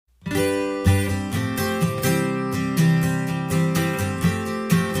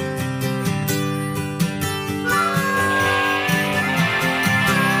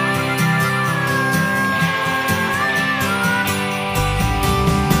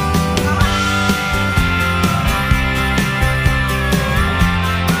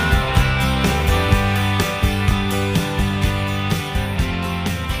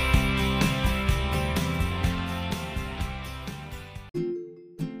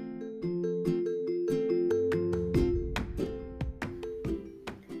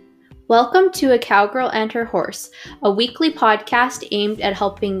Welcome to A Cowgirl and Her Horse, a weekly podcast aimed at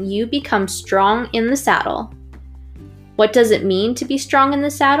helping you become strong in the saddle. What does it mean to be strong in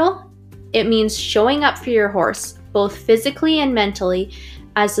the saddle? It means showing up for your horse, both physically and mentally,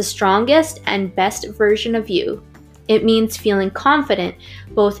 as the strongest and best version of you. It means feeling confident,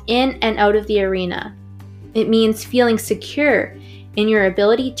 both in and out of the arena. It means feeling secure in your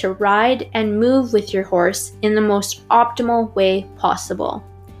ability to ride and move with your horse in the most optimal way possible.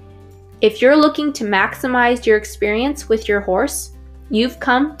 If you're looking to maximize your experience with your horse, you've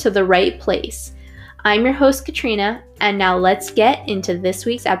come to the right place. I'm your host, Katrina, and now let's get into this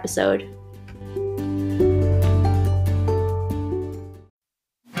week's episode.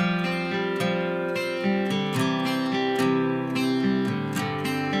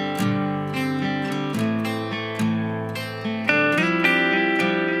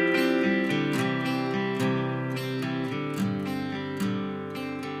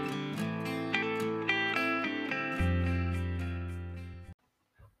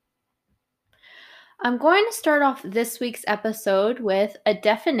 I'm going to start off this week's episode with a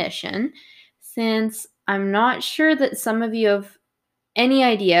definition, since I'm not sure that some of you have any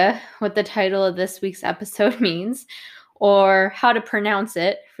idea what the title of this week's episode means, or how to pronounce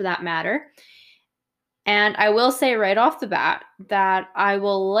it for that matter. And I will say right off the bat that I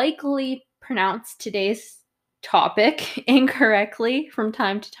will likely pronounce today's topic incorrectly from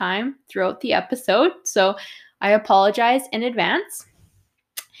time to time throughout the episode, so I apologize in advance.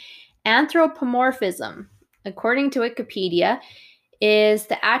 Anthropomorphism, according to Wikipedia, is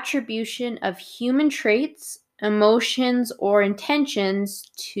the attribution of human traits, emotions, or intentions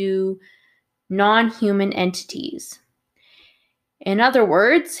to non-human entities. In other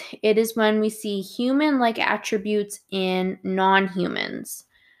words, it is when we see human-like attributes in non-humans.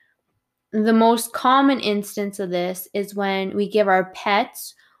 The most common instance of this is when we give our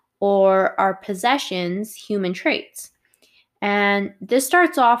pets or our possessions human traits. And this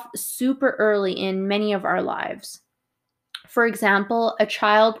starts off super early in many of our lives. For example, a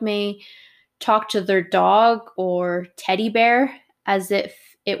child may talk to their dog or teddy bear as if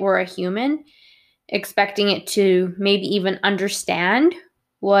it were a human, expecting it to maybe even understand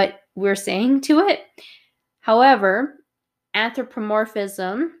what we're saying to it. However,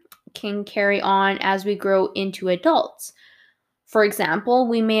 anthropomorphism can carry on as we grow into adults. For example,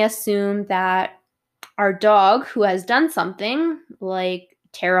 we may assume that our dog, who has done something like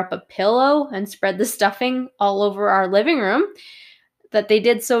tear up a pillow and spread the stuffing all over our living room, that they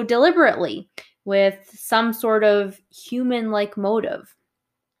did so deliberately with some sort of human-like motive.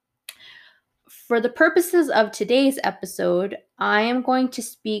 For the purposes of today's episode, I am going to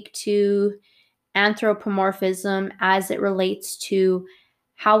speak to anthropomorphism as it relates to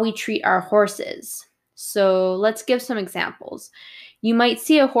how we treat our horses. So let's give some examples. You might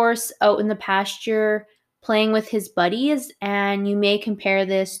see a horse out in the pasture playing with his buddies, and you may compare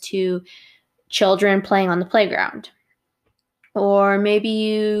this to children playing on the playground. Or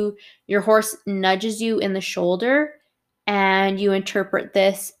maybe your horse nudges you in the shoulder, and you interpret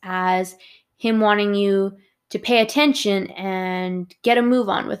this as him wanting you to pay attention and get a move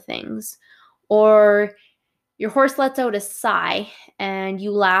on with things. Or your horse lets out a sigh, and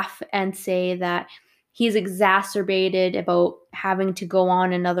you laugh and say that he's exacerbated about having to go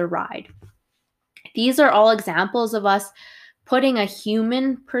on another ride. These are all examples of us putting a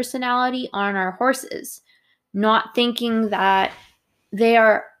human personality on our horses, not thinking that they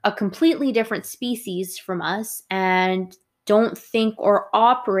are a completely different species from us and don't think or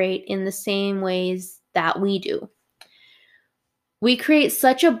operate in the same ways that we do. We create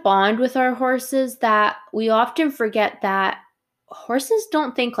such a bond with our horses that we often forget that horses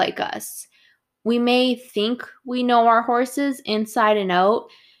don't think like us. We may think we know our horses inside and out,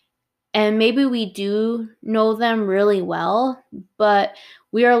 and maybe we do know them really well, but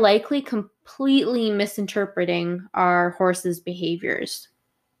we are likely completely misinterpreting our horse's behaviors.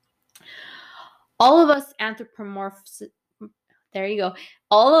 All of us anthropomorphize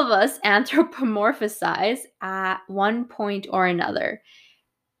at one point or another.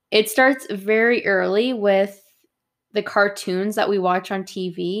 It starts very early with the cartoons that we watch on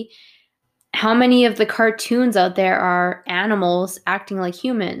TV. How many of the cartoons out there are animals acting like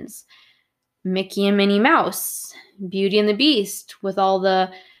humans? Mickey and Minnie Mouse, Beauty and the Beast, with all the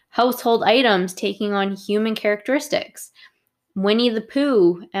household items taking on human characteristics, Winnie the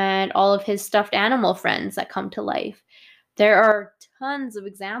Pooh and all of his stuffed animal friends that come to life. There are tons of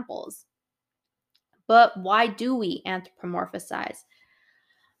examples. But why do we anthropomorphize?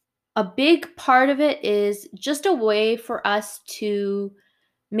 A big part of it is just a way for us to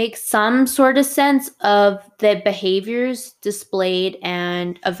make some sort of sense of the behaviors displayed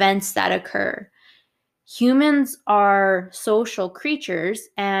and events that occur. Humans are social creatures,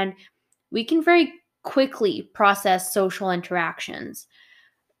 and we can very quickly process social interactions.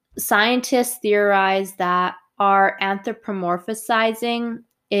 Scientists theorize that our anthropomorphizing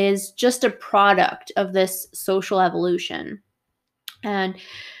is just a product of this social evolution, and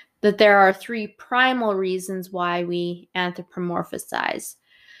that there are three primal reasons why we anthropomorphize.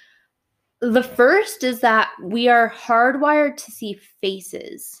 The first is that we are hardwired to see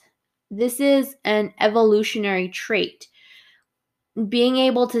faces. This is an evolutionary trait. Being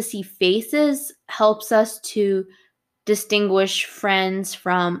able to see faces helps us to distinguish friends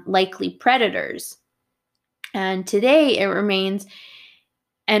from likely predators. And today it remains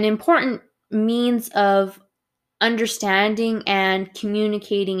an important means of understanding and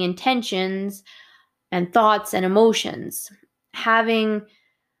communicating intentions and thoughts and emotions. Having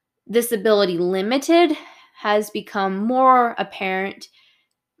this ability limited has become more apparent,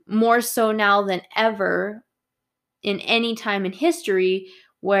 more so now than ever in any time in history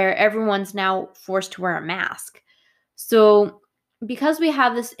where everyone's now forced to wear a mask. So, because we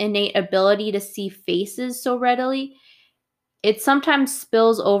have this innate ability to see faces so readily, it sometimes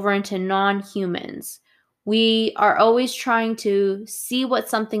spills over into non humans. We are always trying to see what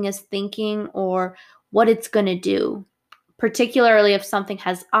something is thinking or what it's going to do, particularly if something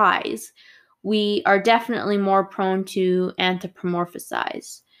has eyes. We are definitely more prone to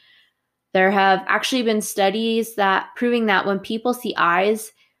anthropomorphize. There have actually been studies that proving that when people see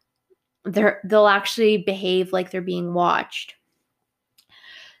eyes, they'll actually behave like they're being watched.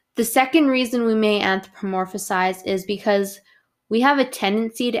 The second reason we may anthropomorphize is because we have a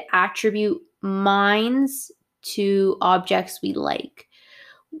tendency to attribute minds to objects we like.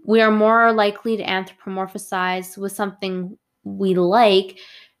 We are more likely to anthropomorphize with something we like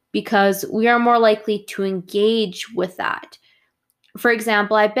because we are more likely to engage with that. For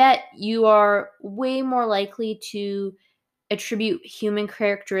example, I bet you are way more likely to attribute human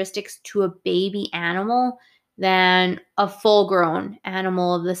characteristics to a baby animal than a full grown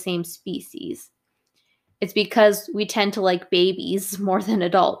animal of the same species. It's because we tend to like babies more than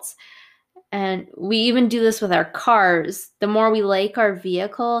adults. And we even do this with our cars. The more we like our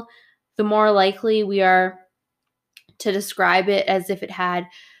vehicle, the more likely we are to describe it as if it had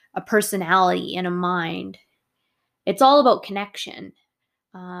a personality and a mind. It's all about connection.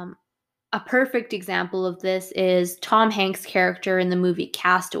 A perfect example of this is Tom Hanks' character in the movie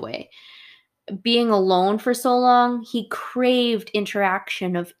Castaway. Being alone for so long, he craved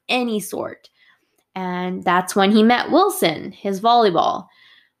interaction of any sort. And that's when he met Wilson, his volleyball.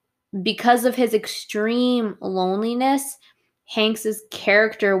 Because of his extreme loneliness, Hanks's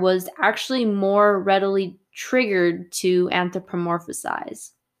character was actually more readily triggered to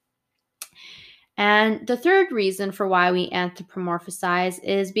anthropomorphize. And the third reason for why we anthropomorphize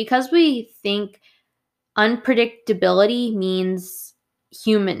is because we think unpredictability means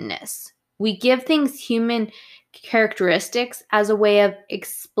humanness. We give things human characteristics as a way of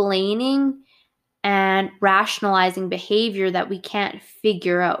explaining and rationalizing behavior that we can't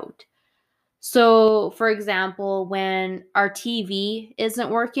figure out. So, for example, when our TV isn't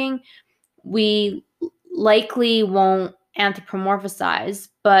working, we likely won't anthropomorphize,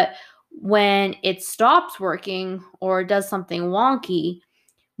 but when it stops working or does something wonky,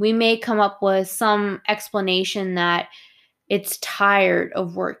 we may come up with some explanation that it's tired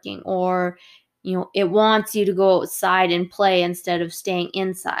of working, or it wants you to go outside and play instead of staying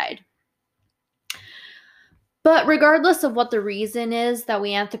inside. But regardless of what the reason is that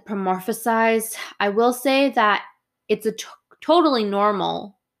we anthropomorphize, I will say that it's a totally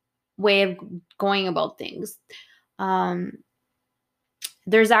normal way of going about things.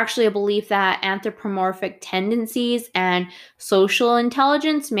 There's actually a belief that anthropomorphic tendencies and social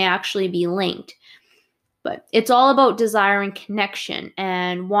intelligence may actually be linked. But it's all about desiring connection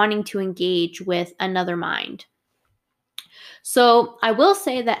and wanting to engage with another mind. So I will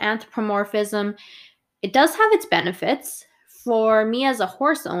say that anthropomorphism, it does have its benefits. For me as a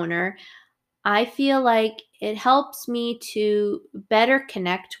horse owner, I feel like it helps me to better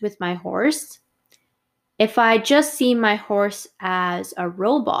connect with my horse. If I just see my horse as a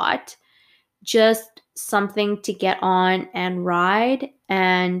robot, just something to get on and ride,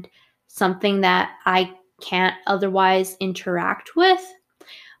 and something that I can't otherwise interact with,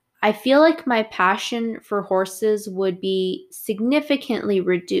 I feel like my passion for horses would be significantly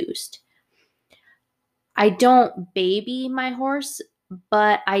reduced. I don't baby my horse,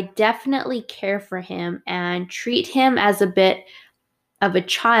 but I definitely care for him and treat him as a bit of a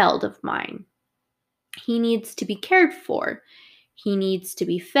child of mine. He needs to be cared for. He needs to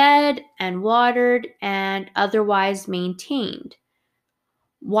be fed and watered and otherwise maintained.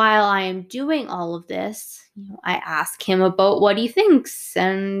 While I am doing all of this, I ask him about what he thinks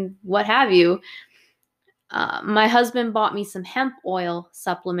and what have you. My husband bought me some hemp oil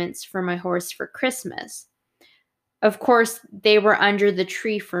supplements for my horse for Christmas. Of course, they were under the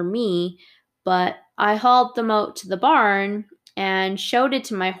tree for me, but I hauled them out to the barn and shouted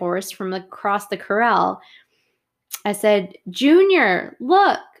to my horse from across the corral. I said, "Junior,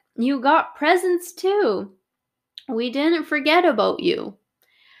 look, you got presents too. We didn't forget about you."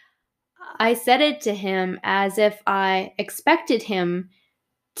 I said it to him as if I expected him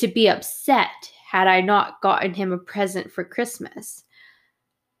to be upset had I not gotten him a present for Christmas.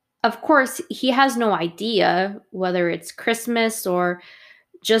 Of course, he has no idea whether it's Christmas or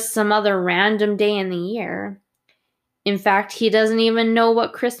just some other random day in the year. In fact, he doesn't even know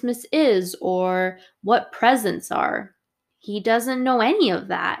what Christmas is or what presents are. He doesn't know any of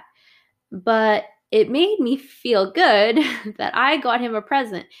that. But it made me feel good that I got him a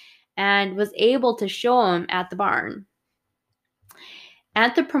present and was able to show him at the barn.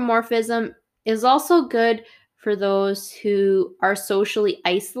 Anthropomorphism is also good for those who are socially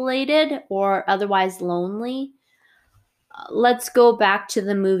isolated or otherwise lonely. Let's go back to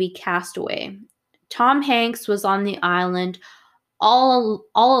the movie Castaway. Tom Hanks was on the island all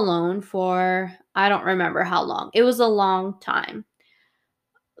alone for, I don't remember how long. It was a long time.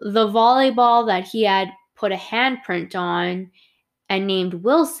 The volleyball that he had put a handprint on and named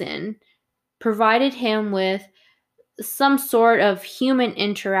Wilson provided him with some sort of human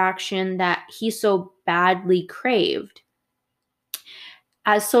interaction that he so badly craved.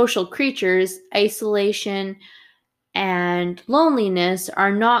 As social creatures, isolation and loneliness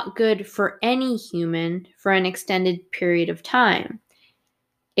are not good for any human for an extended period of time.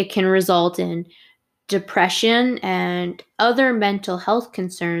 It can result in depression and other mental health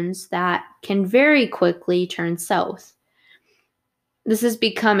concerns that can very quickly turn south. This has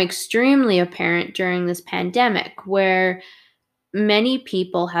become extremely apparent during this pandemic, where many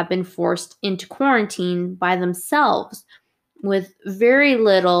people have been forced into quarantine by themselves with very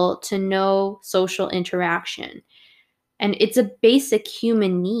little to no social interaction. And it's a basic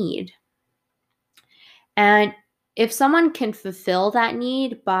human need. And if someone can fulfill that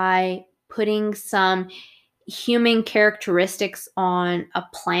need by putting some human characteristics on a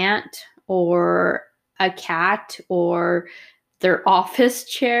plant or a cat or their office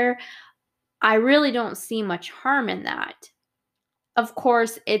chair, I really don't see much harm in that. Of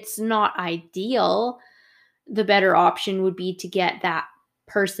course, it's not ideal. The better option would be to get that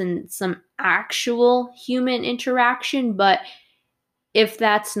person some actual human interaction, but if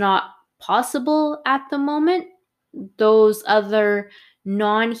that's not possible at the moment, those other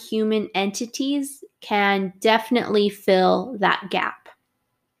non-human entities can definitely fill that gap.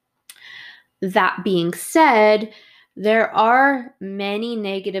 That being said, there are many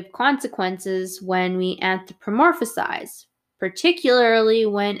negative consequences when we anthropomorphize, particularly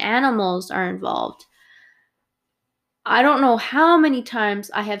when animals are involved. I don't know how many times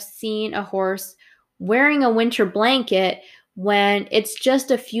I have seen a horse wearing a winter blanket when it's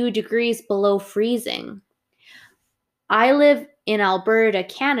just a few degrees below freezing. I live in Alberta,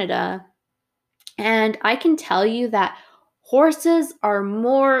 Canada, and I can tell you that horses are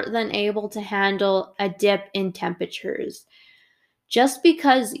more than able to handle a dip in temperatures. Just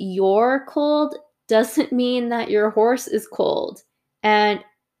because you're cold doesn't mean that your horse is cold. And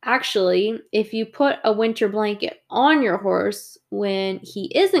actually, if you put a winter blanket on your horse when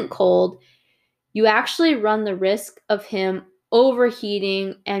he isn't cold, you actually run the risk of him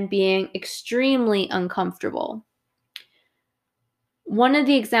overheating and being extremely uncomfortable. One of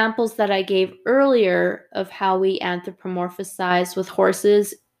the examples that I gave earlier of how we anthropomorphize with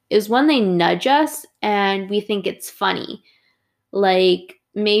horses is when they nudge us and we think it's funny. Like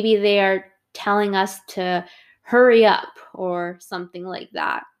maybe they are telling us to hurry up or something like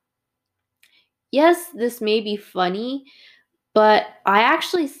that. Yes, this may be funny, but I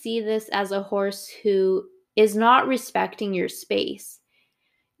actually see this as a horse who is not respecting your space.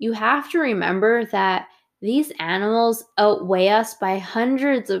 You have to remember that these animals outweigh us by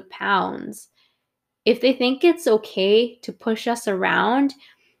hundreds of pounds. If they think it's okay to push us around,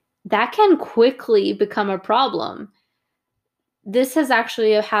 that can quickly become a problem. This has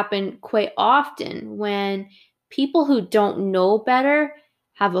actually happened quite often when people who don't know better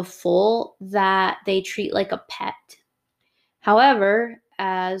have a foal that they treat like a pet. However,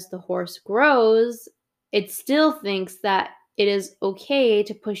 as the horse grows, it still thinks that it is okay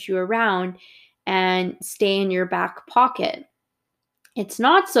to push you around and stay in your back pocket. It's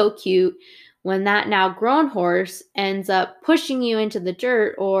not so cute when that now grown horse ends up pushing you into the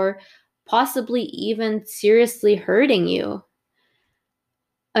dirt or possibly even seriously hurting you.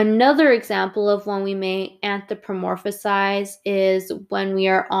 Another example of when we may anthropomorphize is when we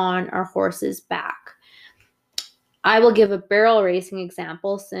are on our horse's back. I will give a barrel racing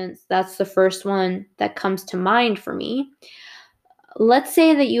example since that's the first one that comes to mind for me. Let's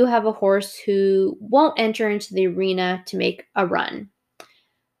say that you have a horse who won't enter into the arena to make a run.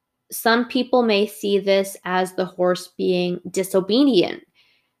 Some people may see this as the horse being disobedient.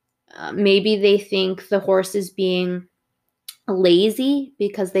 Maybe they think the horse is being lazy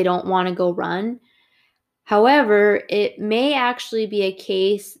because they don't want to go run. However, it may actually be a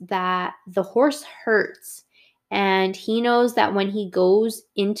case that the horse hurts and he knows that when he goes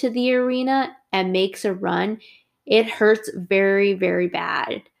into the arena and makes a run, it hurts very, very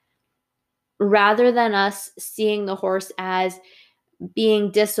bad. Rather than us seeing the horse as being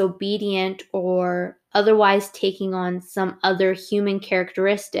disobedient or otherwise taking on some other human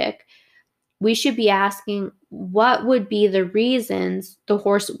characteristic, we should be asking what would be the reasons the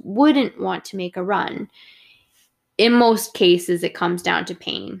horse wouldn't want to make a run. In most cases, it comes down to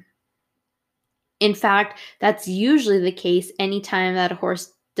pain. In fact, that's usually the case anytime that a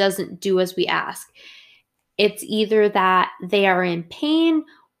horse doesn't do as we ask. It's either that they are in pain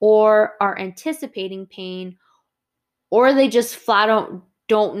or are anticipating pain, or they just flat out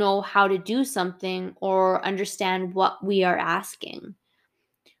don't know how to do something or understand what we are asking.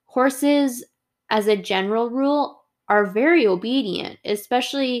 Horses, as a general rule, are very obedient,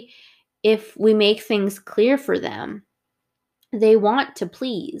 especially if we make things clear for them. They want to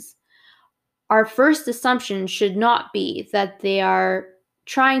please. Our first assumption should not be that they are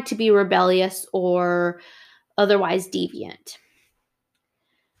trying to be rebellious or otherwise deviant.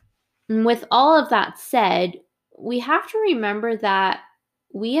 And with all of that said, we have to remember that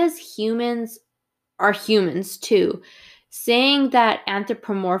we as humans are humans too. Saying that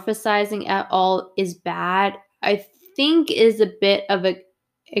anthropomorphizing at all is bad, I think, is a bit of an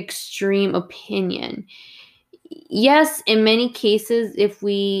extreme opinion. Yes, in many cases, if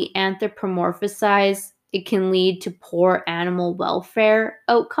we anthropomorphize, it can lead to poor animal welfare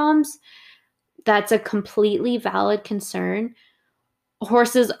outcomes. That's a completely valid concern.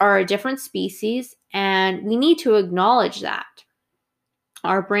 Horses are a different species, and we need to acknowledge that.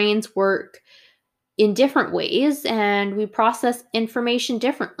 Our brains work in different ways, and we process information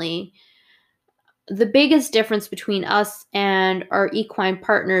differently. The biggest difference between us and our equine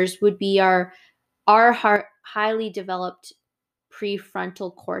partners would be our highly developed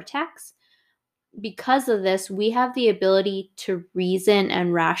prefrontal cortex. Because of this, we have the ability to reason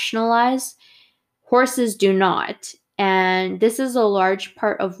and rationalize. Horses do not. And this is a large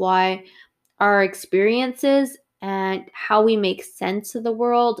part of why our experiences and how we make sense of the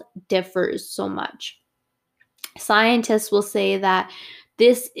world differs so much. Scientists will say that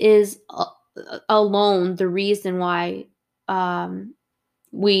this is alone the reason why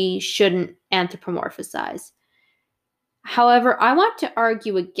we shouldn't anthropomorphize. However, I want to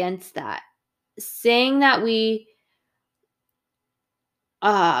argue against that. Saying that we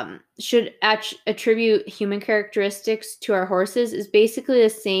should attribute human characteristics to our horses is basically the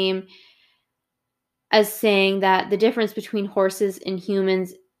same as saying that the difference between horses and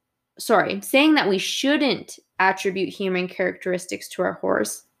humans, saying that we shouldn't attribute human characteristics to our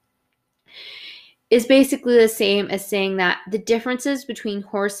horse is basically the same as saying that the differences between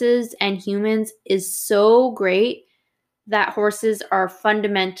horses and humans is so great that horses are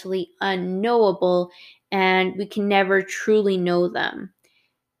fundamentally unknowable and we can never truly know them.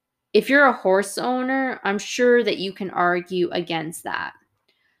 If you're a horse owner, I'm sure that you can argue against that.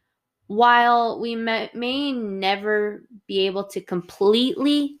 While we may never be able to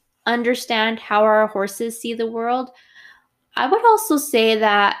completely understand how our horses see the world, I would also say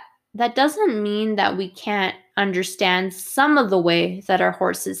that that doesn't mean that we can't understand some of the way that our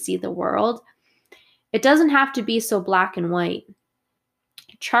horses see the world. It doesn't have to be so black and white.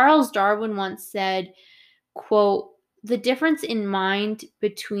 Charles Darwin once said, quote, "The difference in mind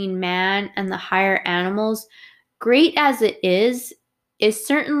between man and the higher animals, great as it is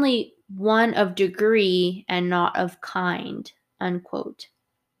certainly one of degree and not of kind," unquote.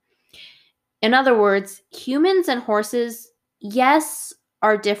 In other words, humans and horses, yes,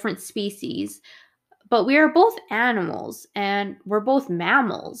 are different species, but we are both animals and we're both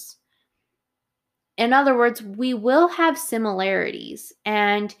mammals. In other words, we will have similarities,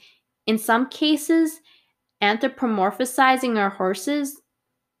 and in some cases, anthropomorphizing our horses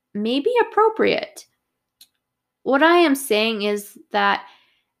may be appropriate. What I am saying is that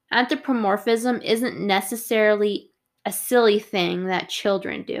anthropomorphism isn't necessarily a silly thing that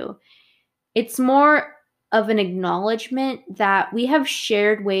children do. It's more of an acknowledgement that we have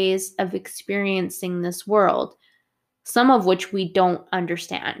shared ways of experiencing this world, some of which we don't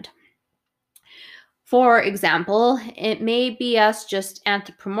understand. For example, it may be us just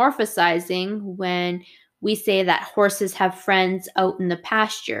anthropomorphizing when we say that horses have friends out in the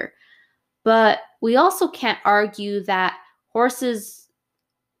pasture. But we also can't argue that horses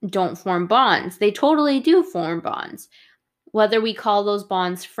don't form bonds. They totally do form bonds. Whether we call those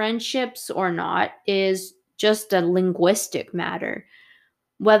bonds friendships or not is just a linguistic matter.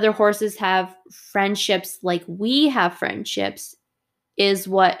 Whether horses have friendships like we have friendships is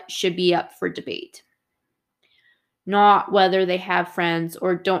what should be up for debate, not whether they have friends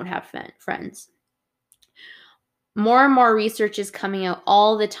or don't have friends. More and more research is coming out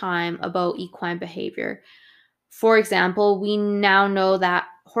all the time about equine behavior. For example, we now know that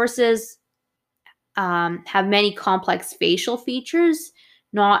horses have many complex facial features,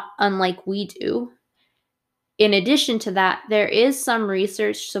 not unlike we do. In addition to that, there is some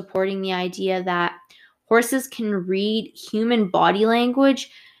research supporting the idea that horses can read human body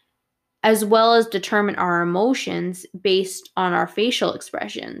language as well as determine our emotions based on our facial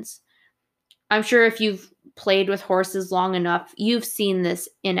expressions. I'm sure if you've played with horses long enough, you've seen this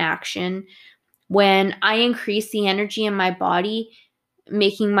in action. When I increase the energy in my body,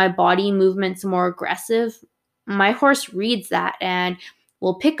 making my body movements more aggressive, my horse reads that and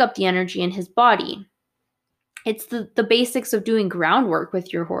will pick up the energy in his body. It's the basics of doing groundwork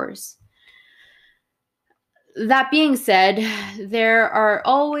with your horse. That being said, there are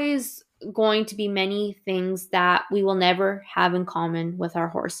always going to be many things that we will never have in common with our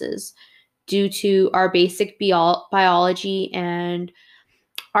horses due to our basic biology and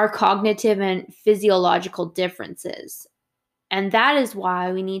our cognitive and physiological differences. And that is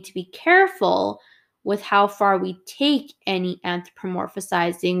why we need to be careful with how far we take any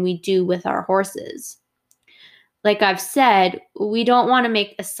anthropomorphizing we do with our horses. Like I've said, we don't want to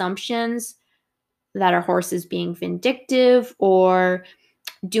make assumptions that our horse is being vindictive or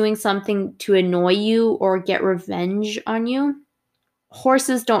doing something to annoy you or get revenge on you.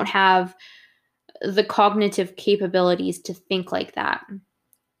 Horses don't have the cognitive capabilities to think like that.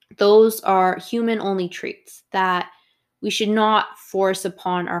 Those are human-only traits that we should not force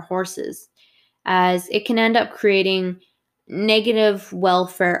upon our horses, as it can end up creating negative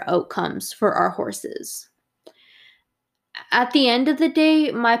welfare outcomes for our horses. At the end of the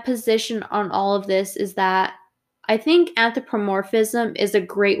day, my position on all of this is that I think anthropomorphism is a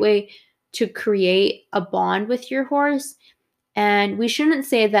great way to create a bond with your horse. And we shouldn't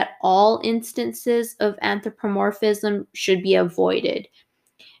say that all instances of anthropomorphism should be avoided.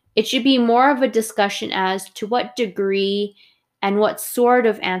 It should be more of a discussion as to what degree and what sort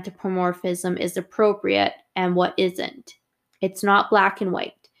of anthropomorphism is appropriate and what isn't. It's not black and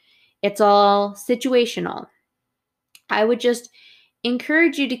white. It's all situational. I would just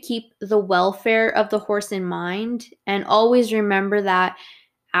encourage you to keep the welfare of the horse in mind and always remember that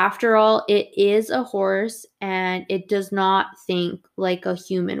after all, it is a horse and it does not think like a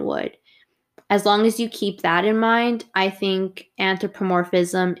human would. As long as you keep that in mind, I think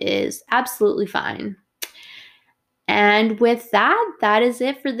anthropomorphism is absolutely fine. And with that, that is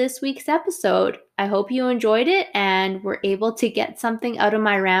it for this week's episode. I hope you enjoyed it and were able to get something out of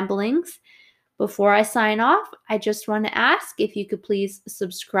my ramblings. Before I sign off, I just want to ask if you could please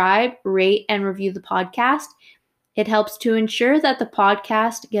subscribe, rate, and review the podcast. It helps to ensure that the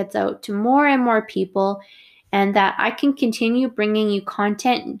podcast gets out to more and more people and that I can continue bringing you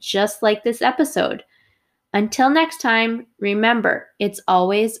content just like this episode. Until next time, remember, it's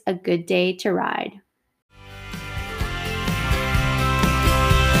always a good day to ride.